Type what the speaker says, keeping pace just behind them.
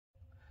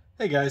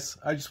Hey guys,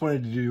 I just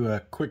wanted to do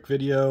a quick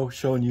video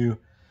showing you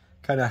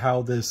kind of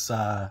how this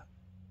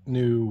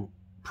new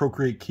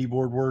Procreate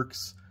keyboard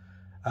works.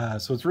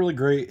 So it's really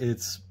great.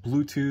 It's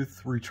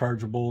Bluetooth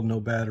rechargeable,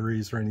 no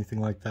batteries or anything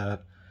like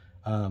that.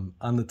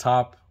 On the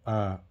top,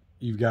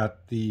 you've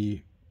got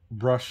the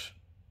brush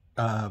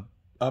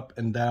up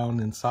and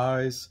down in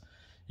size.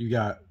 You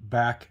got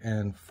back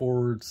and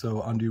forward,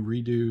 so undo,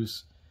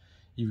 redos.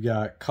 You've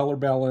got color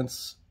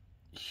balance,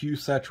 hue,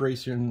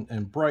 saturation,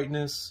 and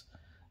brightness.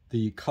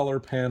 The color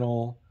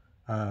panel,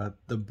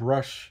 the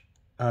brush,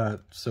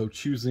 so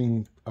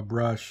choosing a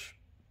brush,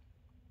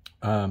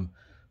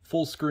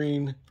 full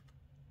screen.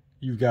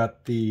 You've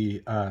got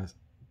the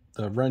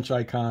wrench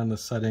icon, the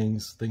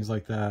settings, things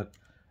like that,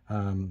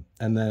 and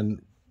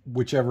then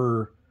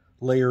whichever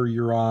layer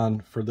you're on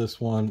for this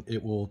one,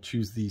 it will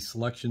choose the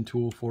selection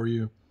tool for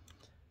you.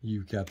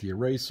 You've got the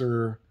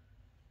eraser,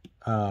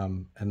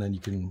 and then you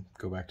can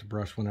go back to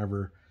brush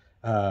whenever.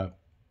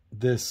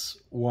 This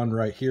one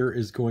right here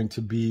is going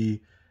to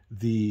be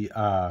the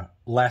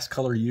last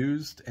color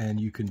used,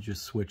 and you can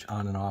just switch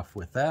on and off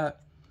with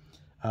that.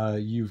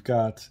 You've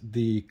got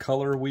the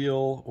color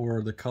wheel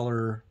or the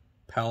color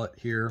palette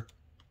here.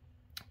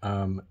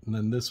 And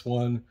then this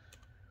one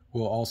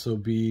will also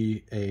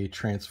be a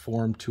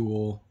transform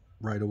tool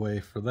right away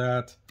for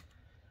that.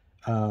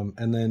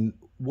 And then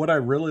what I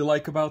really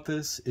like about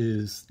this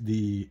is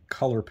the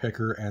color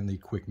picker and the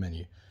quick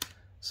menu.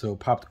 So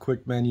pop the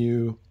quick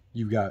menu,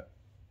 you've got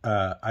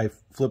I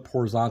flip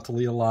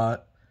horizontally a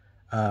lot,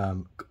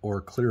 or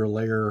clear a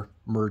layer,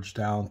 merge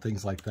down,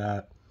 things like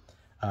that.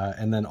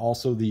 And then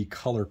also the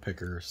color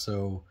picker.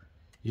 So,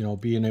 you know,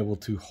 being able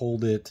to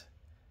hold it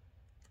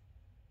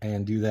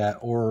and do that,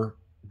 or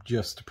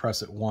just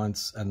press it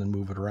once and then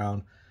move it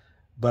around.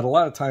 But a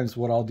lot of times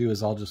what I'll do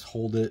is I'll just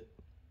hold it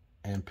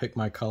and pick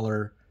my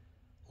color,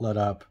 let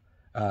up.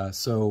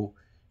 So,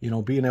 you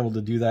know, being able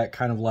to do that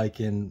kind of like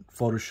in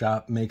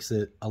Photoshop makes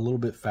it a little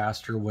bit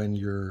faster when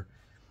you're,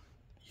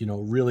 you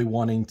know, really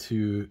wanting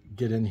to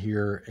get in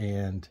here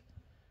and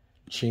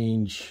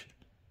change,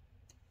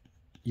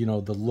 you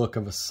know, the look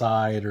of a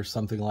side or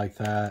something like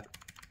that.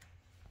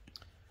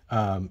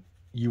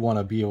 You want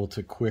to be able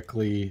to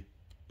quickly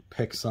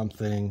pick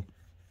something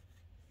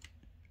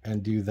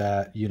and do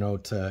that, you know,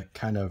 to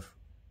kind of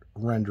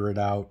render it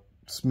out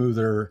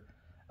smoother.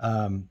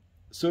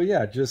 So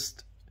yeah,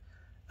 just,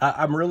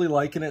 I'm really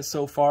liking it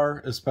so far,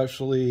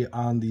 especially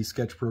on the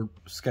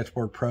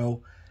Sketchboard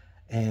Pro.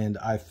 And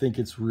I think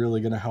it's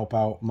really going to help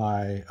out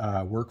my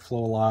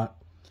workflow a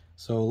lot.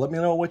 So let me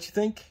know what you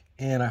think,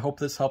 and I hope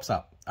this helps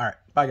out. All right,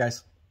 bye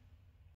guys.